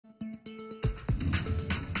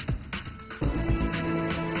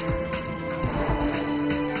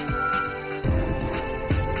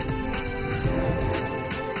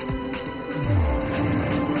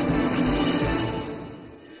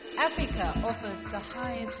offers the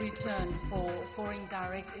highest return for foreign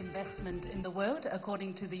direct investment in the world,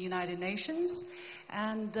 according to the United Nations.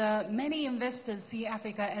 And many investors see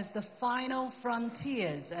Africa as the final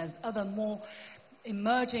frontiers, as other more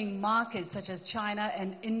emerging markets such as China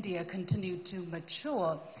and India continue to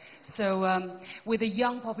mature. So with a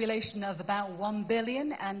young population of about 1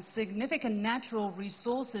 billion and significant natural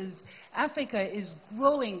resources, Africa is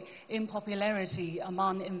growing in popularity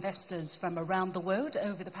among investors from around the world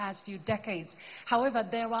over the past few decades. However,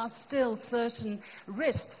 there are still certain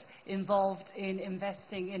risks involved in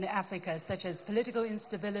investing in Africa, such as political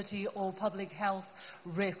instability or public health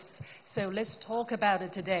risks. So let's talk about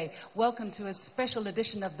it today. Welcome to a special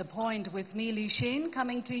edition of The Point with me, Li Xin,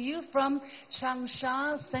 coming to you from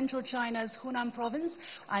Changsha, central China's Hunan province.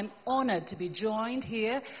 I'm honored to be joined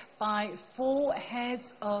here by 4 heads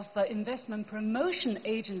of investment promotion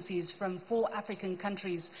agencies from 4 African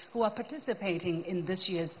countries who are participating in this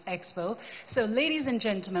year's expo. So ladies and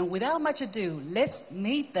gentlemen, without much ado, let's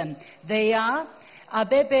meet them. They are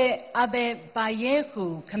Abebe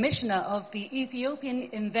Abebayehu, Commissioner of the Ethiopian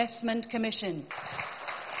Investment Commission.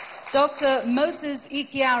 Dr. Moses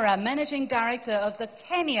Ikiara, Managing Director of the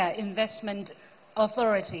Kenya Investment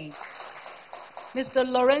Authority. Mr.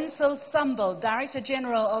 Lourenco Sambo, Director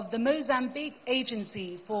General of the Mozambique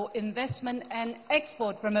Agency for Investment and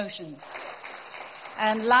Export Promotion.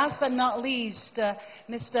 And last but not least,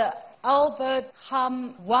 Mr. Halwampa,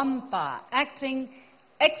 Acting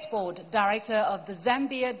Export Director of the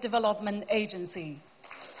Zambia Development Agency.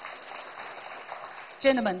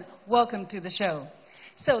 Gentlemen, welcome to the show.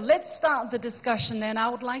 So let's start the discussion, and I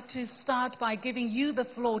would like to start by giving you the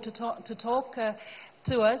floor to talk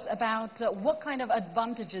to us about what kind of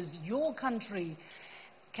advantages your country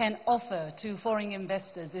can offer to foreign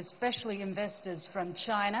investors, especially investors from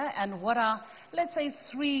China, and what are, let's say,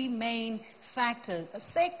 3 main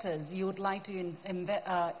sectors you would like to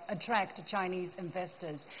attract Chinese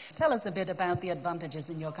investors. Tell us a bit about the advantages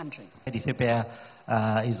in your country. Ethiopia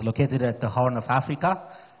is located at the Horn of Africa.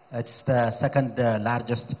 It's the 2nd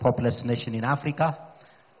largest populous nation in Africa.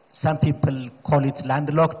 Some people call it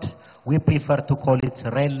landlocked. We prefer to call it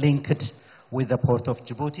rail-linked with the port of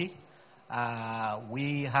Djibouti.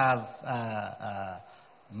 We have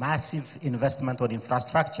massive investment on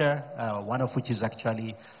infrastructure, one of which is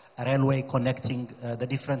actually a railway connecting the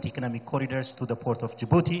different economic corridors to the port of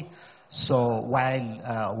Djibouti. So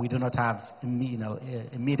while we do not have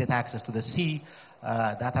immediate access to the sea,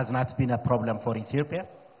 that has not been a problem for Ethiopia.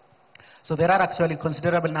 So there are actually a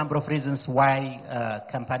considerable number of reasons why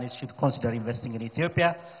companies should consider investing in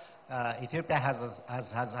Ethiopia. Ethiopia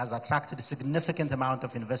has attracted a significant amount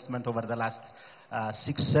of investment over the last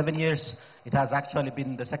 6-7 years. It has actually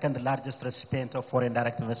been the 2nd largest recipient of foreign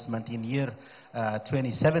direct investment in year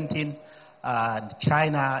 2017.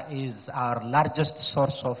 China is our largest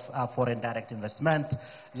source of foreign direct investment,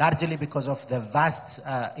 largely because of the vast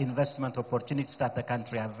investment opportunities that the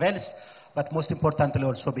country avails, but most importantly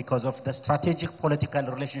also because of the strategic political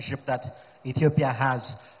relationship that Ethiopia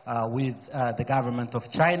has with the government of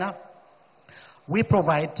China. We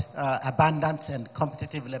provide abundant and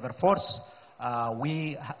competitive labor force.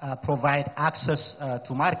 We provide access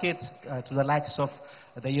to markets, to the likes of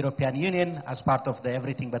the European Union as part of the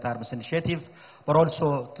Everything But Arms initiative, but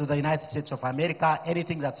also to the United States of America.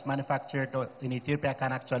 Anything that's manufactured in Ethiopia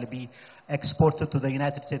can actually be exported to the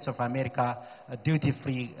United States of America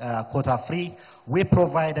duty-free, quota-free. We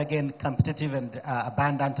provide, again, competitive and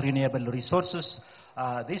abundant renewable resources.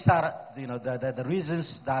 These are the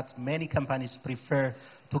reasons that many companies prefer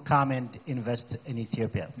to come and invest in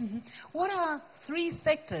Ethiopia. Mm-hmm. What are 3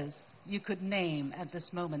 sectors you could name at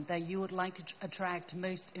this moment that you would like to attract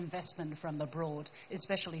most investment from abroad,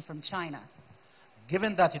 especially from China?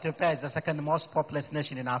 Given that Ethiopia is the 2nd most populous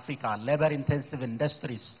nation in Africa, labor-intensive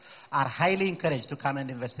industries are highly encouraged to come and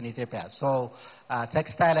invest in Ethiopia. So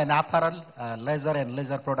textile and apparel, leather and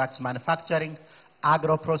leather products manufacturing,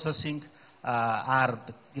 agro-processing are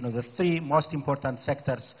the 3 most important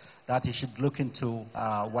sectors that you should look into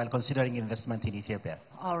while considering investment in Ethiopia.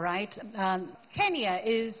 All right. Kenya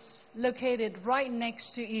is located right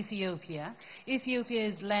next to Ethiopia. Ethiopia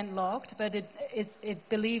is landlocked, but it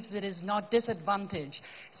believes it is not disadvantaged.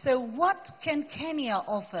 So what can Kenya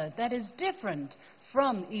offer that is different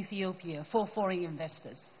from Ethiopia for foreign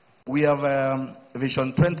investors? We have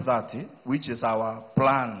Vision 2030, which is our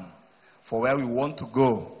plan for where we want to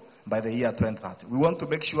go by the year 2030. We want to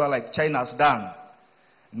make sure, like China has done,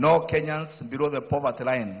 no Kenyans below the poverty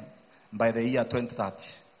line by the year 2030.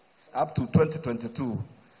 Up to 2022,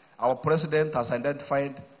 our president has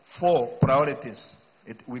identified 4 priorities.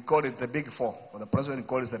 We call it the Big 4, or the president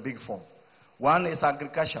calls it the Big 4. One is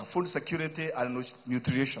agriculture, food security and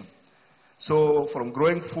nutrition. So from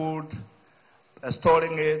growing food,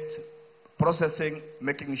 storing it, processing,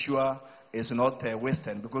 making sure it's not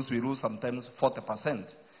wasted, because we lose sometimes 40%.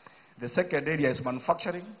 The second area is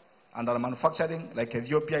manufacturing. Under manufacturing, like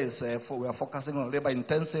Ethiopia, we are focusing on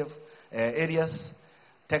labor-intensive areas,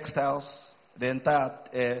 textiles, the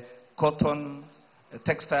entire cotton,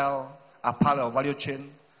 textile, apparel value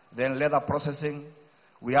chain, then leather processing.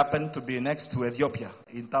 We happen to be next to Ethiopia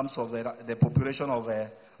in terms of the population of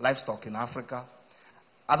livestock in Africa.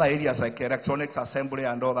 Other areas like electronics assembly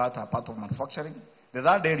and all that are part of manufacturing. The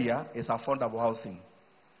third area is affordable housing.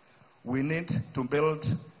 We need to build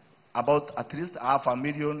about at least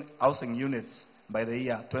 500,000 housing units by the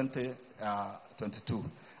year 2022.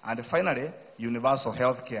 And finally, universal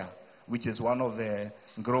health care, which is one of the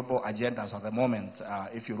global agendas at the moment,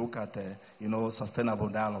 if you look at sustainable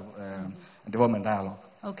dialogue, development dialogue.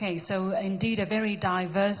 Okay, so indeed a very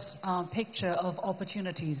diverse picture of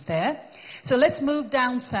opportunities there. So let's move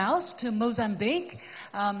down south to Mozambique.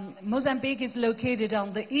 Mozambique is located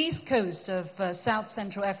on the east coast of South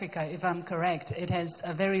Central Africa, if I'm correct. It has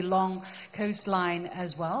a very long coastline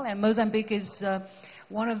as well. And Mozambique is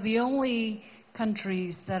one of the only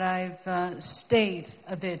countries that I've stayed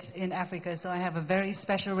a bit in Africa, so I have a very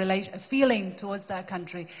special feeling towards that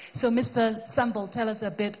country. So Mr. Sambo, tell us a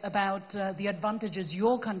bit about the advantages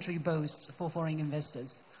your country boasts for foreign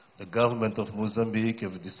investors. The government of Mozambique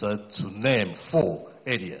have decided to name 4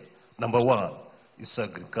 areas. Number 1 is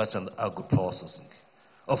agriculture and agro-processing.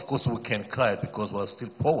 Of course, we can cry because we're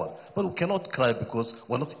still poor, but we cannot cry because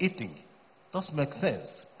we're not eating. Doesn't make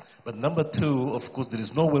sense. But number 2, of course, there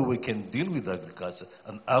is no way we can deal with agriculture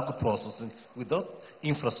and agro-processing without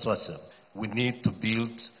infrastructure. We need to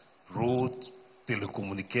build roads,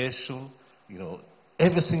 telecommunication,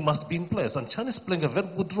 everything must be in place. And China is playing a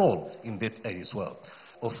very good role in that area as well.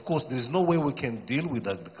 Of course, there is no way we can deal with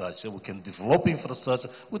agriculture, we can develop infrastructure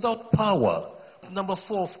without power. Number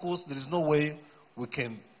 4, of course, there is no way we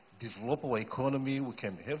can develop our economy, we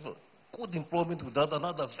can have good employment without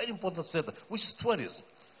another very important sector, which is tourism.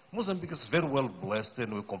 Mozambique is very well blessed,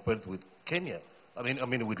 and we compare it with Kenya. I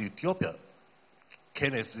mean with Ethiopia.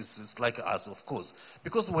 Kenya is like us, of course,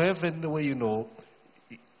 because we have, in a way,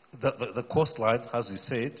 the coastline, as we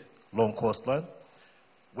said, long coastline,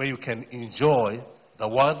 where you can enjoy the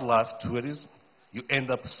wildlife tourism. You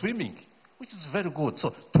end up swimming, which is very good.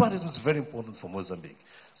 So tourism is very important for Mozambique.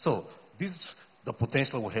 So this is the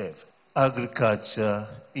potential we have: agriculture,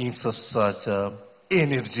 infrastructure,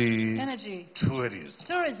 energy,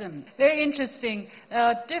 tourism. Very interesting,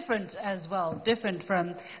 different as well, different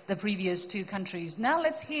from the previous 2 countries. Now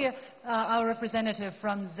let's hear our representative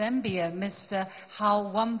from Zambia, Mr.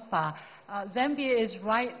 Halwampa. Zambia is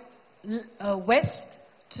right west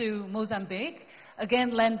to Mozambique,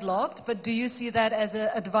 again landlocked, but do you see that as an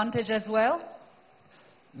advantage as well?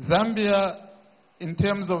 Zambia, in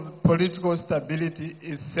terms of political stability,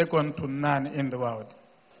 is second to none in the world.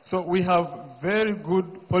 So we have very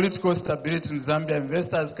good political stability in Zambia.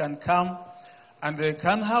 Investors can come and they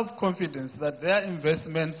can have confidence that their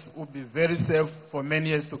investments will be very safe for many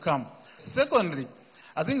years to come. Secondly,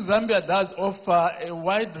 I think Zambia does offer a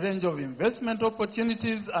wide range of investment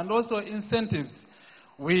opportunities and also incentives.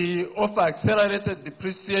 We offer accelerated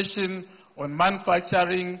depreciation on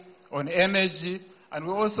manufacturing, on energy, and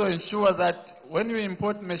we also ensure that when you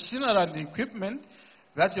import machinery and equipment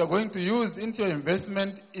that you're going to use into your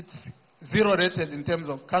investment, it's zero rated in terms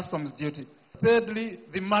of customs duty. Thirdly,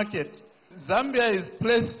 the market. Zambia is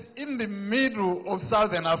placed in the middle of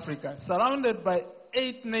Southern Africa, surrounded by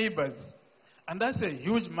 8 neighbors. And that's a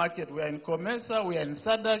huge market. We are in COMESA, we are in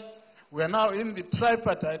SADC, we are now in the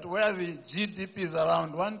tripartite, where the GDP is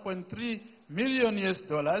around $1.3 million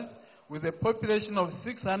with a population of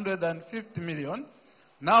 650 million.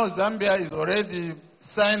 Now Zambia is already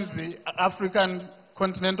signed the African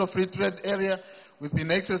Continental Free Trade Area with in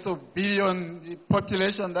excess of billion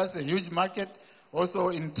population. That's a huge market, also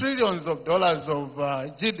in trillions of dollars of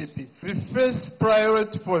GDP. The first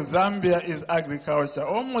priority for Zambia is agriculture.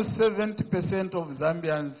 Almost 70% of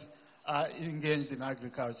Zambians are engaged in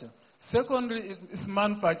agriculture. Secondly, is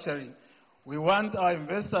manufacturing. We want our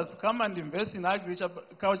investors to come and invest in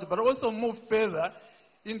agriculture, but also move further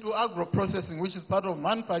into agro-processing, which is part of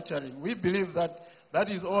manufacturing. We believe that that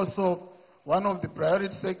is also one of the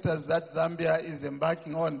priority sectors that Zambia is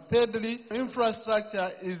embarking on. Thirdly, infrastructure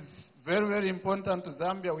is very, very important to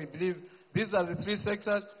Zambia. We believe these are the 3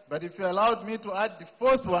 sectors, but if you allowed me to add the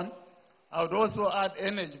 4th one, I would also add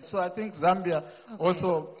energy. So I think Zambia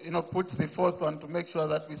also puts the 4th one to make sure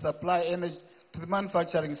that we supply energy to the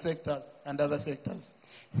manufacturing sector and other sectors.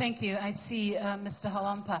 Thank you. I see, Mr.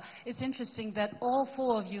 Halwampa. It's interesting that all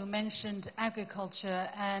four of you mentioned agriculture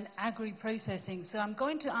and agri-processing. So I'm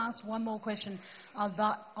going to ask one more question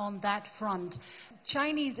on that front.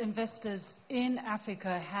 Chinese investors in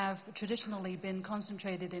Africa have traditionally been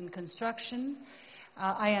concentrated in construction,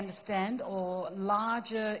 I understand, or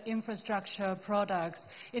larger infrastructure products.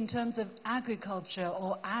 In terms of agriculture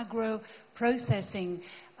or agro-processing,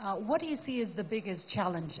 what do you see as the biggest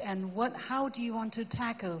challenge, and how do you want to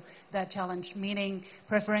tackle that challenge, meaning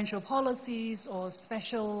preferential policies or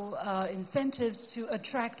special incentives to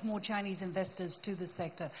attract more Chinese investors to the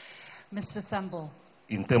sector? Mr. Sambo.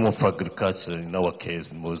 In terms of agriculture, in our case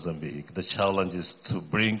in Mozambique, the challenge is to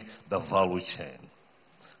bring the value chain.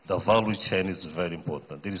 The value chain is very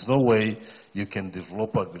important. There is no way you can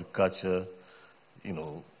develop agriculture,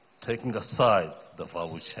 taking aside the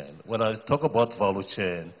value chain. When I talk about value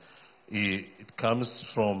chain, it comes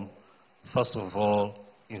from, first of all,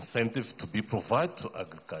 incentive to be provided to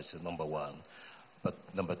agriculture, number one. But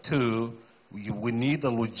number two, we need a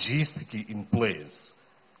logistic in place,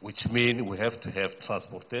 which means we have to have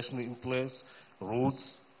transportation in place,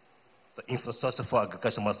 roads. The infrastructure for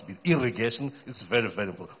agriculture must be irrigation. It's very, very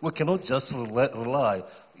important. We cannot just rely,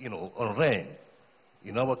 on rain.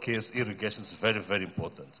 In our case, irrigation is very, very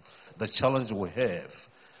important. The challenge we have,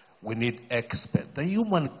 we need experts. The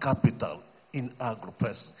human capital in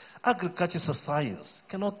agro-processing. Agriculture is a science.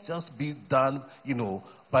 Cannot just be done,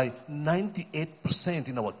 by 98%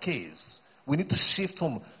 in our case. We need to shift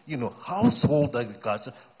from, household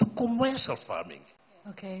agriculture to commercial farming.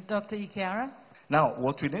 Okay, Dr. Ikiara? Now,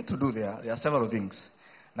 what we need to do there are several things.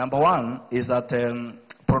 Number one is that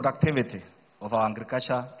productivity of our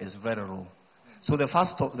agriculture is very low. So the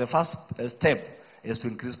first step is to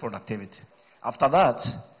increase productivity. After that,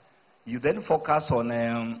 you then focus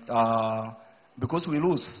on, because we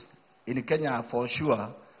lose, in Kenya for sure,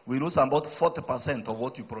 we lose about 40% of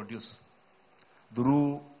what we produce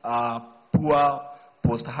through poor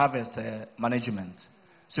post-harvest management.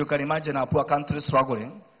 So you can imagine a poor country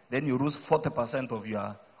struggling, then you lose 40%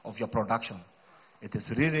 of your production. It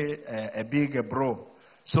is really a big blow.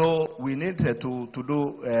 So we need to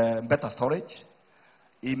do better storage,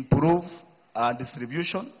 improve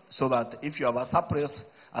distribution, so that if you have a surplus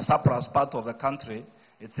part of the country,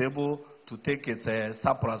 it's able to take its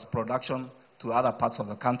surplus production to other parts of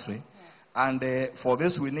the country. And for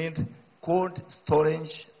this, we need cold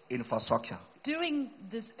storage infrastructure. During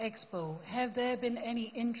this expo, have there been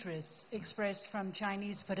any interest expressed from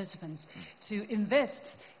Chinese participants to invest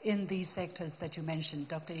in these sectors that you mentioned,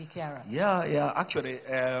 Dr. Ikiara? Yeah. Actually,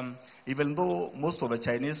 even though most of the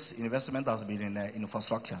Chinese investment has been in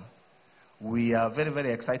infrastructure, we are very,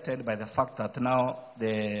 very excited by the fact that now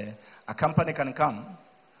a company can come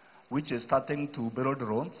which is starting to build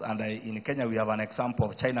roads. And in Kenya, we have an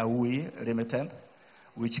example of China Ui Limited,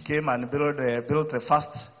 which came and built the first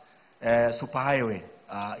superhighway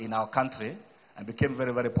in our country and became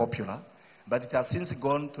very, very popular. But it has since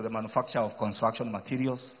gone to the manufacture of construction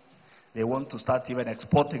materials. They want to start even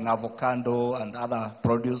exporting avocado and other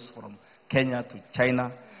produce from Kenya to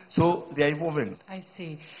China. So they are evolving. I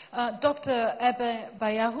see. Dr.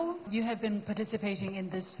 Abebayehu, you have been participating in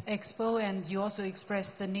this expo and you also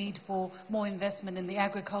expressed the need for more investment in the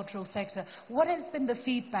agricultural sector. What has been the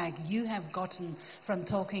feedback you have gotten from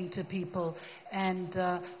talking to people, and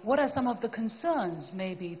what are some of the concerns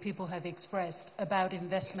maybe people have expressed about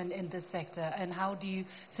investment in this sector, and how do you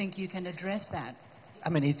think you can address that? I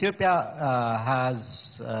mean, Ethiopia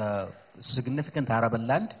has significant arable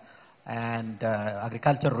land, and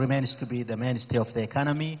agriculture remains to be the mainstay of the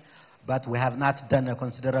economy, but we have not done a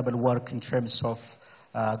considerable work in terms of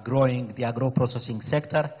growing the agro-processing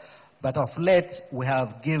sector. But of late, we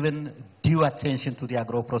have given due attention to the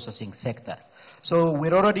agro-processing sector. So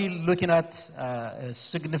we're already looking at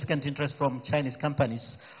significant interest from Chinese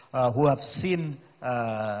companies who have seen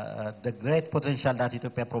the great potential that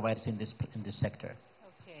Ethiopia provides in this sector.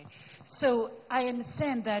 So I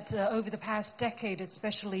understand that over the past decade,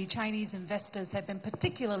 especially, Chinese investors have been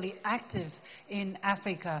particularly active in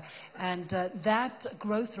Africa, and that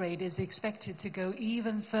growth rate is expected to go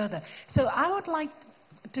even further. So I would like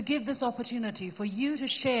to give this opportunity for you to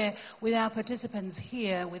share with our participants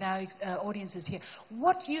here, with our audiences here,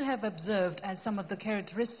 what you have observed as some of the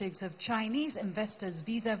characteristics of Chinese investors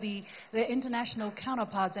vis-a-vis their international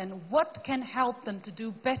counterparts, and what can help them to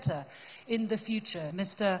do better in the future.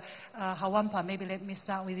 Mr. Halwampa, maybe let me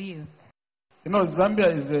start with you. You know,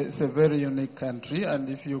 Zambia is a very unique country, and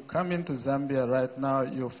if you come into Zambia right now,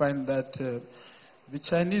 you'll find that the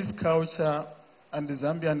Chinese culture and the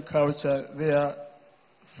Zambian culture, they are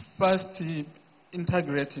fast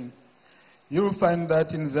integrating. you will find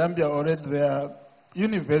that in Zambia already there are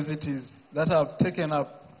universities that have taken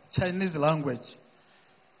up Chinese language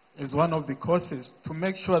as one of the courses to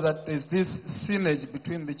make sure that there's this synergy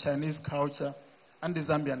between the Chinese culture and the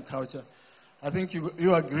Zambian culture. I think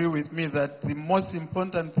you agree with me that the most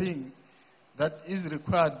important thing that is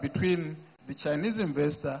required between the Chinese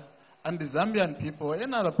investor and the Zambian people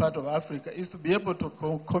in other part of Africa is to be able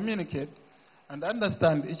to communicate and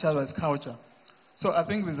understand each other's culture. So I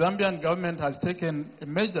think the Zambian government has taken a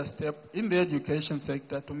major step in the education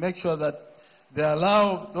sector to make sure that they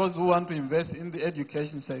allow those who want to invest in the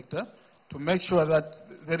education sector to make sure that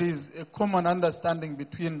there is a common understanding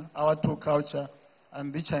between our two cultures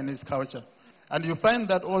and the Chinese culture. And you find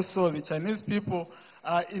that also the Chinese people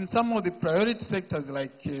are in some of the priority sectors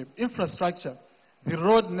like infrastructure, the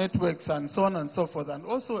road networks and so on and so forth, and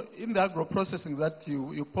also in the agro-processing that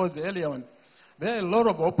you posed earlier on. There are a lot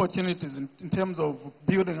of opportunities in terms of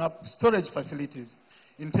building up storage facilities,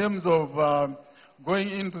 in terms of going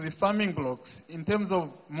into the farming blocks, in terms of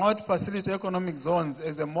multi-facility economic zones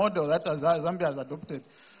as a model that Zambia has adopted.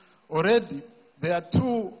 Already, there are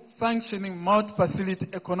 2 functioning multi-facility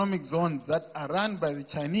economic zones that are run by the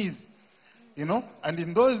Chinese, you know, and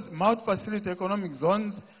in those multi-facility economic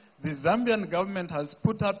zones, the Zambian government has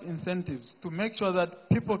put up incentives to make sure that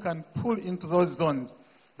people can pull into those zones,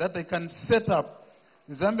 that they can set up.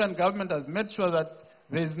 The Zambian government has made sure that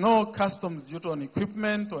there is no customs duty on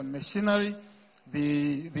equipment, on machinery.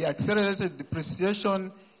 The accelerated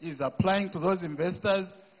depreciation is applying to those investors.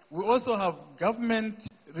 We also have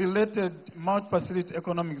government-related multi-facility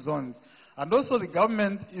economic zones. And also the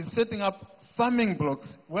government is setting up farming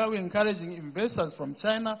blocks where we're encouraging investors from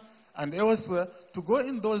China and elsewhere to go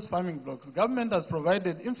in those farming blocks. The government has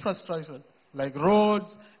provided infrastructure like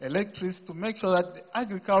roads, electricity, to make sure that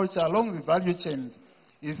agriculture along the value chains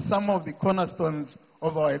is some of the cornerstones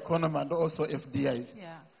of our economy and also FDIs.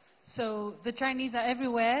 Yeah. So the Chinese are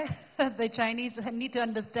everywhere. The Chinese need to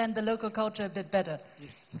understand the local culture a bit better.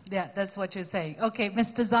 Yes. Yeah, that's what you're saying. Okay,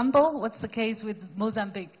 Mr. Sambo, what's the case with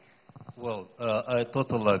Mozambique? Well, I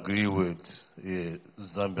totally agree with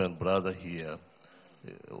Zambian brother here.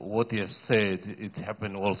 What he has said, it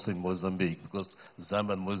happened also in Mozambique, because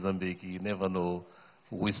Zambia and Mozambique, you never know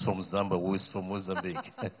who is from Zambia, who is from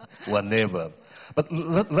Mozambique, one neighbor. But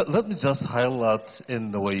let me just highlight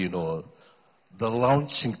in the way, you know, the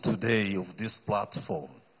launching today of this platform,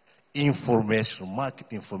 information, market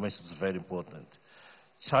information is very important.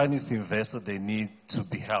 Chinese investors, they need to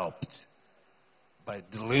be helped by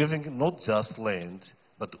delivering not just land,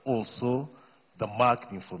 but also the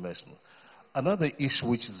market information. Another issue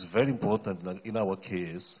which is very important in our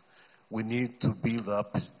case, we need to build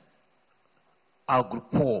up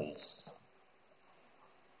agri-poles.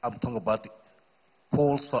 I'm talking about the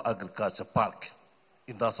poles for agriculture park,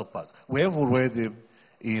 industrial park. We have already,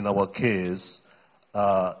 in our case,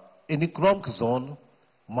 an economic zone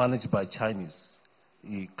managed by Chinese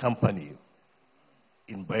company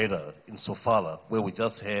in Breda, in Sofala, where we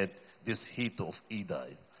just had this heat of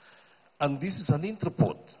Idai. And this is an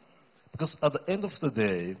interport. Because at the end of the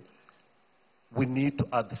day, we need to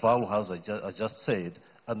add value, as I just said,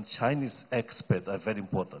 and Chinese experts are very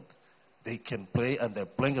important. They can play, and they're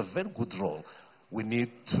playing a very good role. We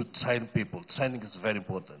need to train people. Training is very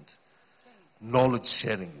important. Knowledge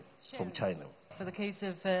sharing from China. For the case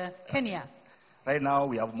of Kenya. Right now,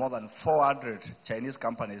 we have more than 400 Chinese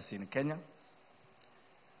companies in Kenya,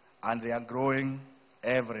 and they are growing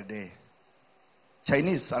every day.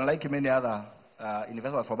 Chinese, unlike many other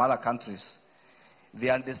investors from other countries,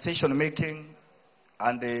 their decision making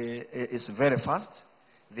is very fast.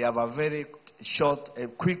 They have a very short,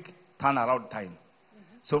 quick turnaround time.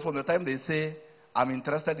 So from the time they say, I'm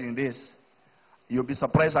interested in this, you'll be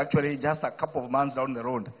surprised actually just a couple of months down the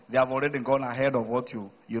road, they have already gone ahead of what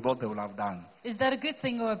you thought they would have done. Is that a good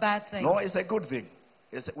thing or a bad thing? No, it's a good thing.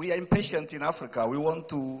 We are impatient in Africa. We want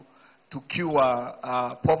to cure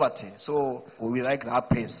poverty. So we like that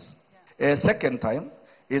pace. A second time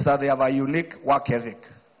is that they have a unique work ethic.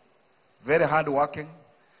 Very hard working.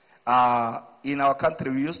 In our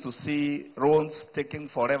country, we used to see roads taking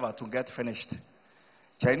forever to get finished.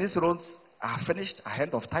 Chinese roads are finished ahead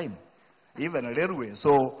of time, even railway.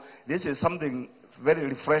 So this is something very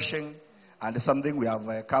refreshing and something we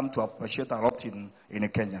have come to appreciate a lot in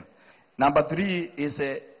Kenya. Number 3 is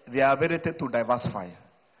their ability to diversify.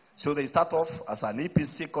 So they start off as an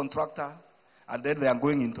EPC contractor, and then they are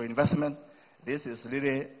going into investment. This is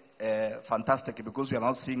really fantastic because we are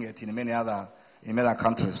not seeing it in many other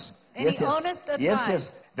countries. Any honest advice? Yes.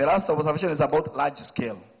 The last observation is about large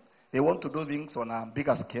scale. They want to do things on a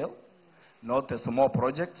bigger scale, not a small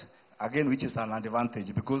project, again, which is an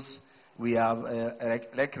advantage because we have a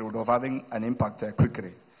likelihood of having an impact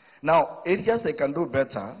quickly. Now, areas they can do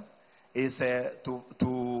better is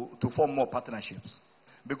to form more partnerships.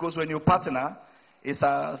 Because when you partner, it's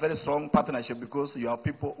a very strong partnership because you have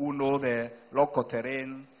people who know the local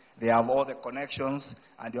terrain, they have all the connections,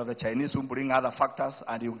 and you have the Chinese who bring other factors,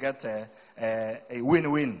 and you get a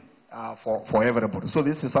win-win for everybody. So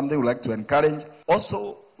this is something we like to encourage.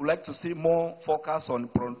 Also, we like to see more focus on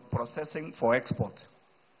processing for export.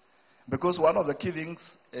 Because one of the key things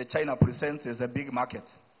China presents is a big market.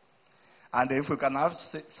 And if we can have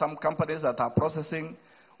some companies that are processing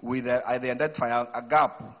with they identify a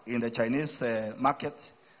gap in the Chinese market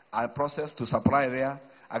and process to supply there,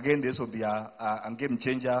 again, this will be a game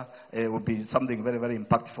changer. It will be something very, very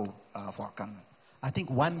impactful for our country. I think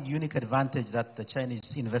one unique advantage that the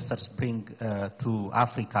Chinese investors bring to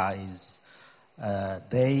Africa is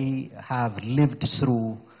they have lived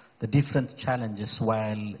through the different challenges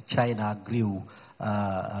while China grew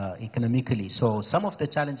economically. So some of the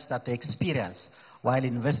challenges that they experience while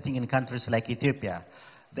investing in countries like Ethiopia,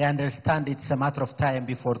 they understand it's a matter of time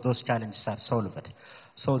before those challenges are solved.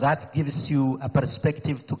 So that gives you a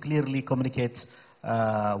perspective to clearly communicate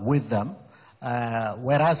with them.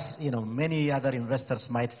 Whereas, many other investors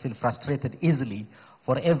might feel frustrated easily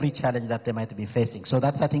for every challenge that they might be facing. So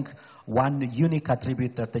that's, I think, one unique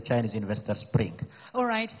attribute that the Chinese investors bring. All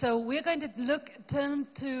right, so we're going to turn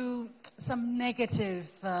to some negative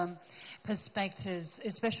perspectives,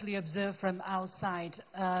 especially observed from outside.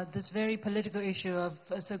 This very political issue of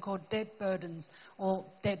so-called debt burdens, or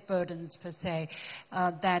debt burdens per se,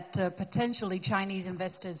 that potentially Chinese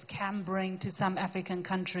investors can bring to some African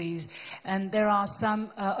countries. And there are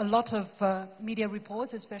a lot of media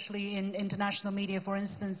reports, especially in international media. For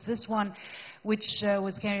instance, this one, which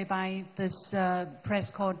was carried by this press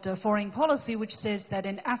called Foreign Policy, which says that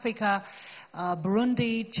in Africa,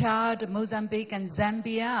 Burundi, Chad, Mozambique, and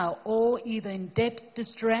Zambia are all either in debt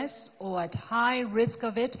distress or at high risk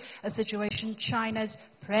of it, a situation China's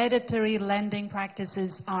predatory lending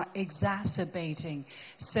practices are exacerbating.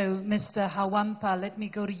 So, Mr. Halwampa, let me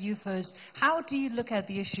go to you first. How do you look at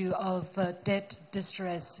the issue of debt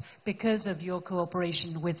distress because of your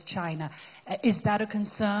cooperation with China? Is that a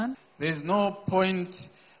concern? There's no point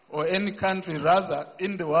or any country, rather,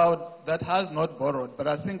 in the world that has not borrowed. But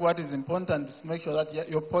I think what is important is to make sure that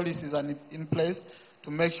your policies are in place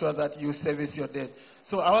to make sure that you service your debt.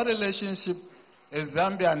 So our relationship as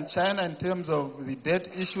Zambia and China in terms of the debt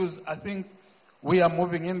issues, I think we are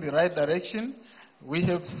moving in the right direction. We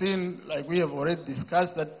have seen, like we have already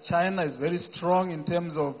discussed, that China is very strong in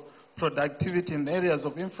terms of productivity in areas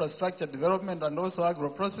of infrastructure development and also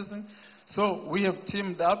agro-processing. So we have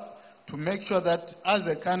teamed up to make sure that as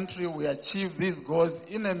a country we achieve these goals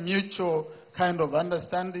in a mutual kind of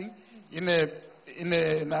understanding, in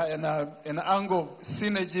an angle of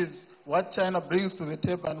synergies, what China brings to the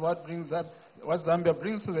table and what Zambia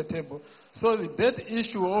brings to the table. So the debt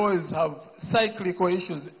issue always have cyclical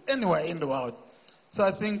issues anywhere in the world. So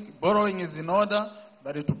I think borrowing is in order,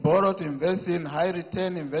 but to borrow to invest in high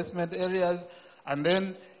return investment areas, and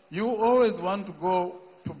then you always want to go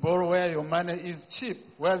to borrow where your money is cheap,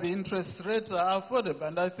 where the interest rates are affordable.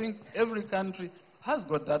 And I think every country has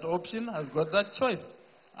got that option, has got that choice.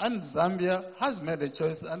 And Zambia has made a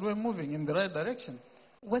choice, and we're moving in the right direction.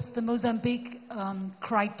 What's the Mozambique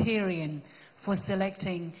criterion for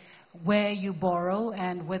selecting where you borrow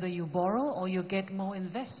and whether you borrow or you get more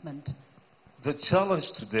investment? The challenge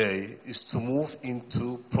today is to move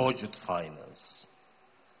into project finance.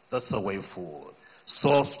 That's the way forward.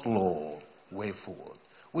 Soft law way forward.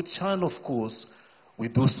 With China, of course, we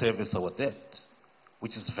do service our debt,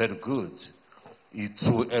 which is very good.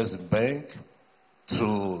 Through Exim Bank,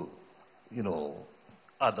 through,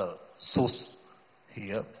 other sources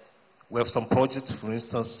here. We have some projects, for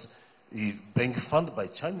instance, being funded by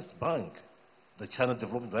Chinese bank. The China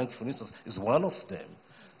Development Bank, for instance, is one of them.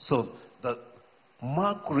 So the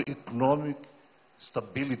macroeconomic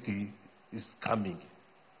stability is coming.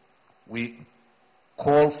 We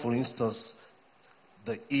call, for instance,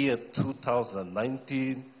 the year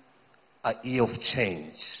 2019 a year of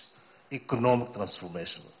change, economic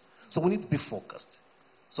transformation. So we need to be focused.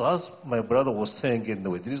 So as my brother was saying in the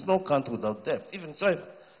way, there is no country without debt. Even China,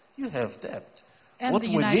 you have debt. And what the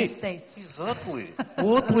we United need, States. Exactly.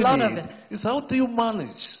 What we need is how do you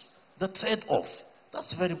manage the trade-off.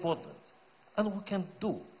 That's very important. And we can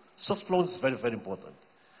do. Soft law is very, very important.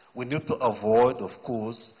 We need to avoid, of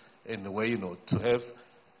course, in a way, to have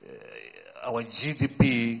our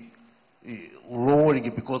GDP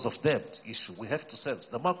lowering because of debt issue. We have to set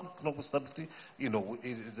the macroeconomic stability,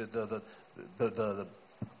 the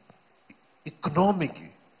economic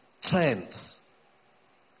trends,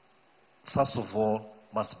 first of all,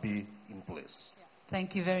 must be in place.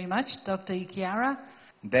 Thank you very much. Dr. Ikiara.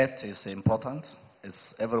 Debt is important.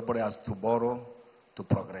 Everybody has to borrow to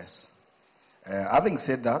progress. Having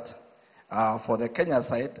said that, for the Kenya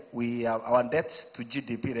side, our debt to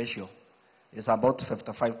GDP ratio is about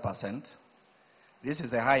 55%. This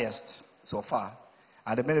is the highest so far,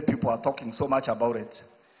 and many people are talking so much about it.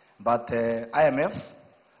 But IMF,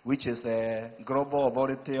 which is the global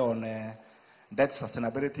authority on debt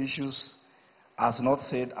sustainability issues, has not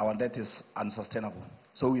said our debt is unsustainable.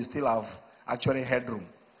 So we still have actually headroom.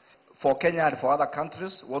 For Kenya and for other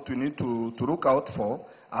countries, what we need to look out for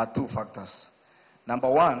are two factors.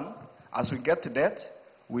 Number one, as we get debt,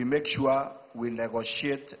 we make sure we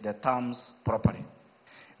negotiate the terms properly.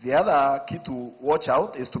 The other key to watch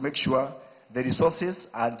out is to make sure the resources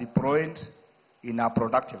are deployed in a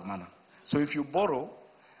productive manner. So if you borrow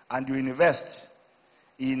and you invest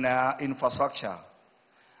in infrastructure,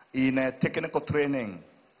 in technical training,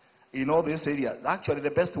 in all these areas, actually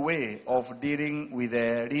the best way of dealing with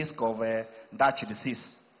the risk of Dutch disease.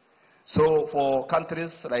 So for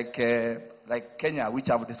countries like Kenya, which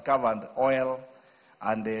have discovered oil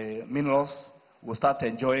and minerals, will start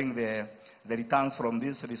enjoying the returns from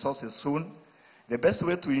these resources soon. The best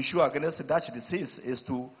way to ensure against Dutch disease is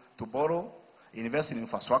to borrow, invest in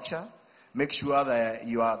infrastructure, make sure that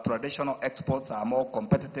your traditional exports are more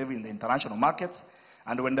competitive in the international market.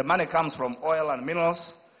 And when the money comes from oil and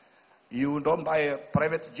minerals, you don't buy a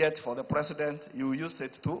private jet for the president, you use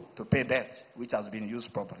it to pay debt, which has been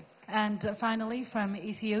used properly. And finally, from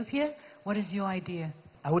Ethiopia, what is your idea?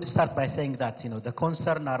 I would start by saying that, the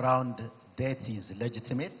concern around debt is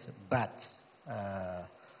legitimate, but,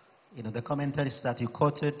 the commentaries that you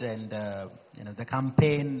quoted and, the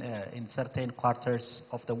campaign in certain quarters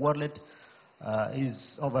of the world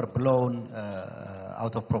is overblown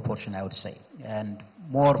out of proportion, I would say, and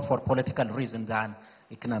more for political reasons than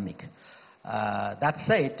economic. That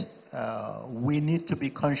said, we need to be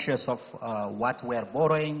conscious of what we're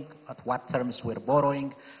borrowing, at what terms we're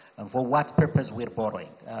borrowing, and for what purpose we're borrowing.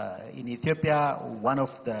 In Ethiopia, one of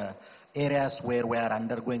the areas where we are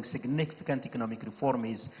undergoing significant economic reform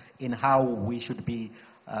is in how we should be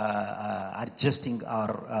adjusting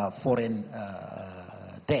our foreign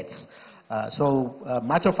debts. So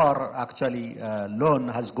much of our actually loan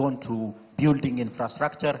has gone to building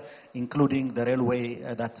infrastructure, including the railway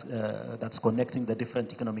that's connecting the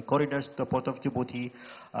different economic corridors to the port of Djibouti,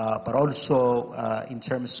 but also in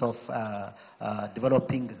terms of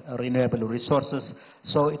developing renewable resources.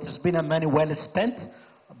 So it has been a money well spent,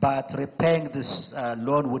 but repaying this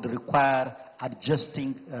loan would require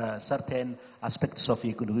adjusting certain aspects of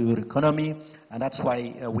your economy, and that's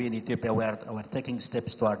why we in Ethiopia we're taking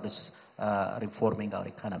steps towards reforming our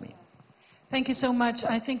economy. Thank you so much.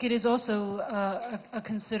 I think it is also a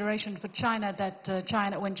consideration for China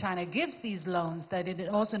that when China gives these loans, that it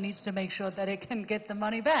also needs to make sure that it can get the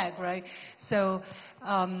money back, right? So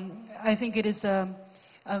I think it is a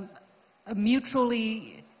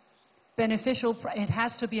mutually beneficial, it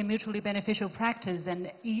has to be a mutually beneficial practice,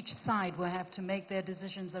 and each side will have to make their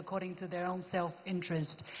decisions according to their own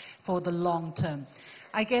self-interest for the long term.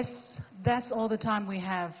 I guess that's all the time we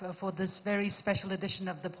have for this very special edition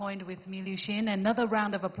of The Point with Miliu Shin. Another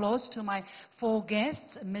round of applause to my four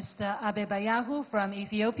guests, Mr. Abebayehu from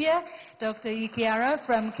Ethiopia, Dr. Ikiara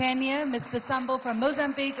from Kenya, Mr. Sambo from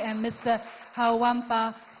Mozambique, and Mr.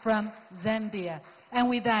 Halwampa from Zambia. And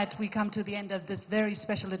with that, we come to the end of this very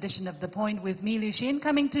special edition of The Point with Miliu Shin,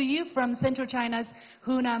 coming to you from Central China's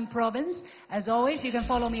Hunan province. As always, you can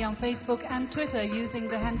follow me on Facebook and Twitter using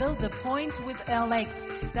the handle The Point with LX.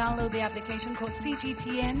 Download the application called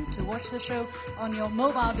CGTN to watch the show on your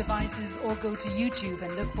mobile devices, or go to YouTube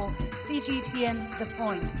and look for CGTN The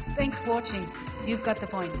Point. Thanks for watching. You've got The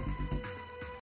Point.